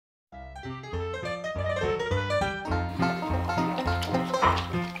Oh,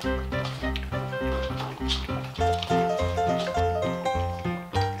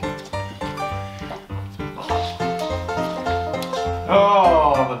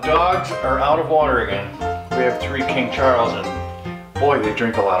 the dogs are out of water again. We have 3 King Charles and boy, they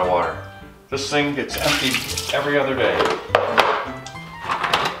drink a lot of water. This thing gets emptied every other day.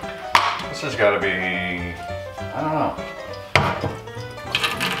 This has got to be, I don't know,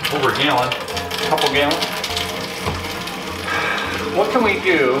 over a gallon, a couple gallons. What can we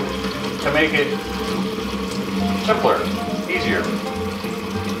do to make it simpler, easier?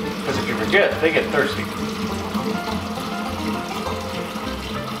 Because if you forget, they get thirsty.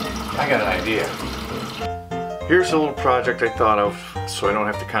 I got an idea. Here's a little project I thought of so I don't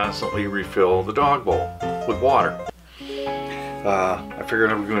have to constantly refill the dog bowl with water. I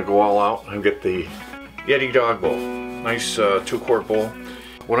figured I'm going to go all out and get the Yeti dog bowl. Nice 2-quart bowl.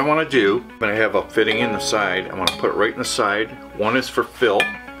 What I want to do, I'm going to have a fitting in the side. I'm going to put it right in the side. One is for fill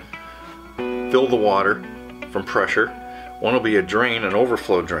the water from pressure. One will be a drain, an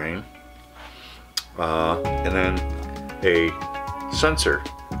overflow drain. And then a sensor,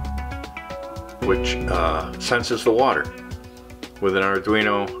 which senses the water with an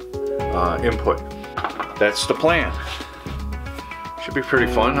Arduino input. That's the plan. Should be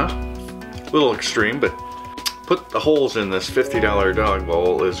pretty fun, huh? A little extreme, but put the holes in this $50 dog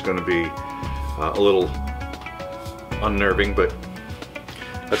bowl is going to be a little unnerving, but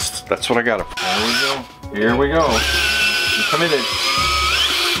that's what I got. There we go. Here we go. I'm committed.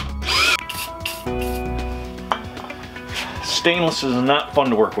 Stainless is not fun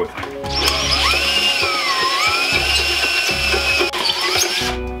to work with.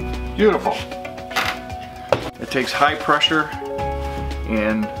 Beautiful. It takes high pressure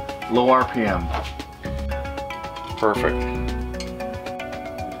and low RPM. Perfect.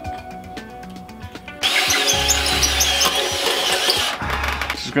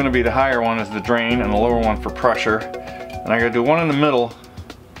 This is going to be the higher one, is the drain, and the lower one for pressure. And I got to do one in the middle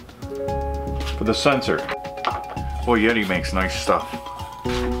for the sensor. Boy, Yeti makes nice stuff.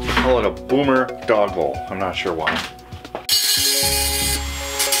 They call it a boomer dog bowl. I'm not sure why.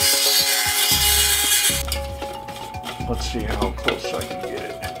 Let's see how close I can get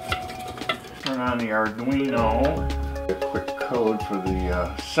it. Turn on the Arduino. A quick code for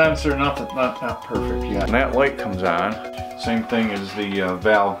the sensor. Not perfect yet. When that light comes on, same thing as the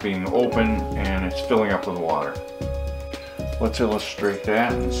valve being open and it's filling up with water. Let's illustrate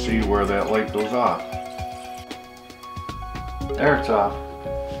that and see where that light goes off. There, it's off.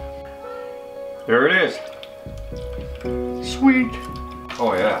 There it is. Sweet.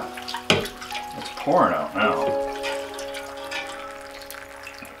 Oh yeah. It's pouring out now.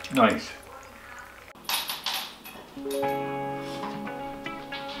 Nice.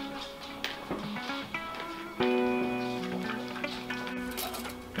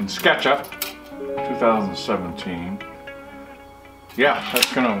 In SketchUp 2017. Yeah, that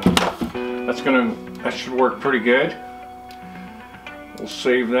should work pretty good. We'll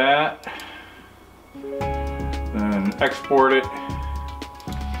save that and export it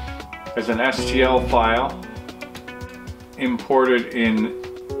as an STL file, imported in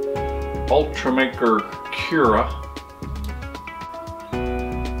Ultramaker Cura.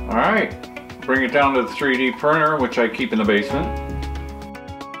 Alright, bring it down to the 3D printer, which I keep in the basement.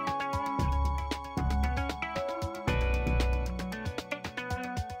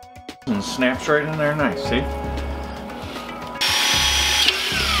 And snaps right in there, nice, see?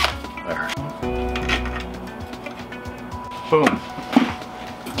 There. Boom.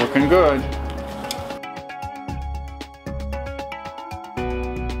 Looking good.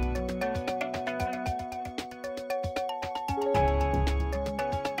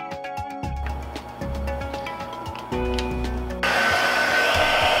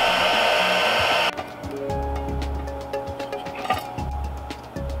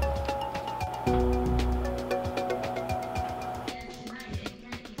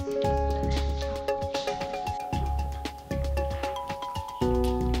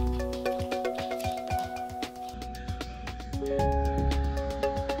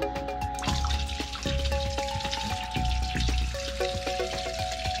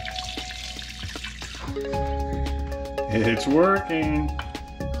 It's working.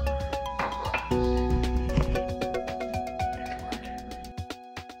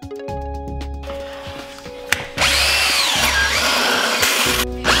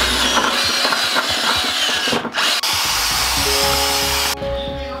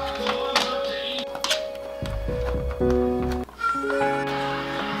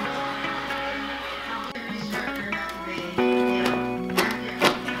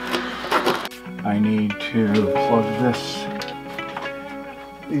 I need to plug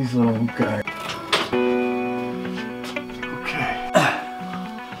these little guys. Okay.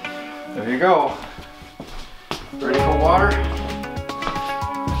 There you go. Ready for water?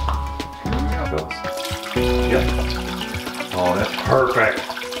 Here we go. Yep. Oh, that's perfect.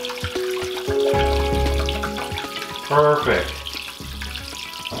 Perfect.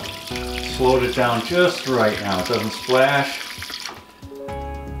 Slowed it down just right now. It doesn't splash.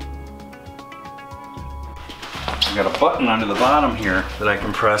 I've got a button under the bottom here that I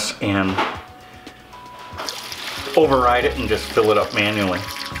can press and override it and just fill it up manually.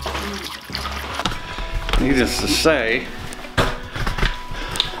 Needless to say,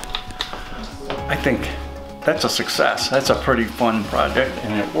 I think that's a success. That's a pretty fun project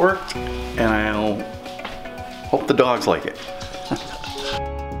and it worked, and I'll hope the dogs like it.